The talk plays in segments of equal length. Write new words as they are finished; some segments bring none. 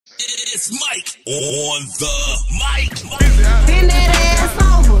It's Mike on the mic. Bend that ass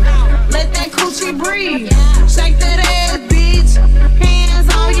over, let that coochie breathe. Shake that ass, bitch.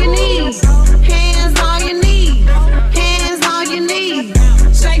 Hands on your knees. Hands on your knees. Hands on your knees.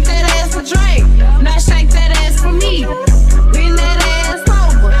 Shake that ass for Drake. Now shake that ass for me. Bend that ass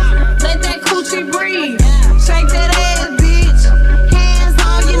over, let that coochie breathe. Shake that ass, bitch. Hands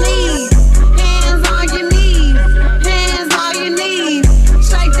on your knees. Hands on your knees. Hands on your knees.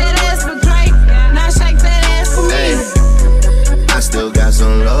 Shake that ass for Drake. Now shake that ass for me. I still got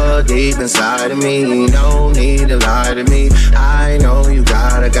some love deep inside of me. No need to lie to me. I know you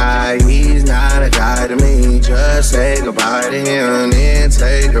got a guy, he's not a guy to me. Just say goodbye to him and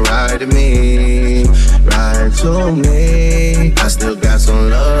take a ride to me. Ride to me. I still got some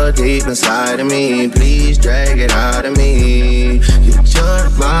love deep inside of me. Please drag it out of me. You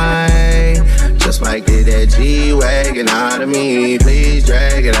just might get that G-Wagon out of me. Please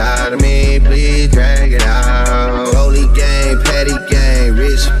drag it out of me. Please drag it out. Holy gang, petty gang,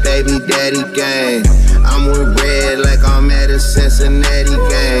 rich baby daddy gang. I'm with red like I'm at a Cincinnati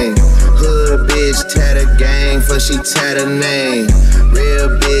gang. Hood bitch tatter gang, for she tatter name. Real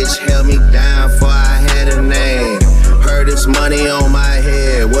bitch held me down for I had a name. Heard it's money on my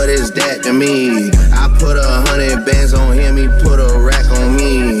head, what is that to me? I put 100 bands on him, he put a rack on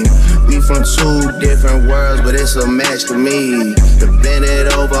me. We from two different worlds, but it's a match to me. To bend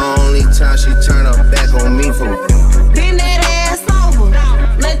it over, only time she turn her back on me for. Bend that ass over,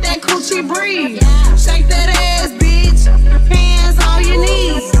 let that coochie breathe. Shake that ass, bitch. Hands on your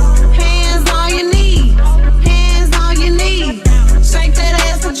knees. Hands on your knees. Hands on your knees. Shake that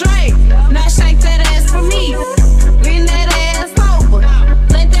ass for Drake. Now shake that ass for me. Bend that ass over,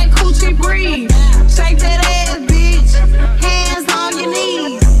 let that coochie breathe. Shake that ass, bitch. Hands on your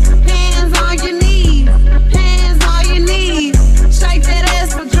knees. Hands on your knees. Hands on your knees. Shake that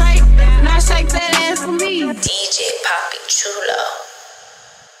ass for Drake. Now shake that ass for me. DJ Poppy Chulo.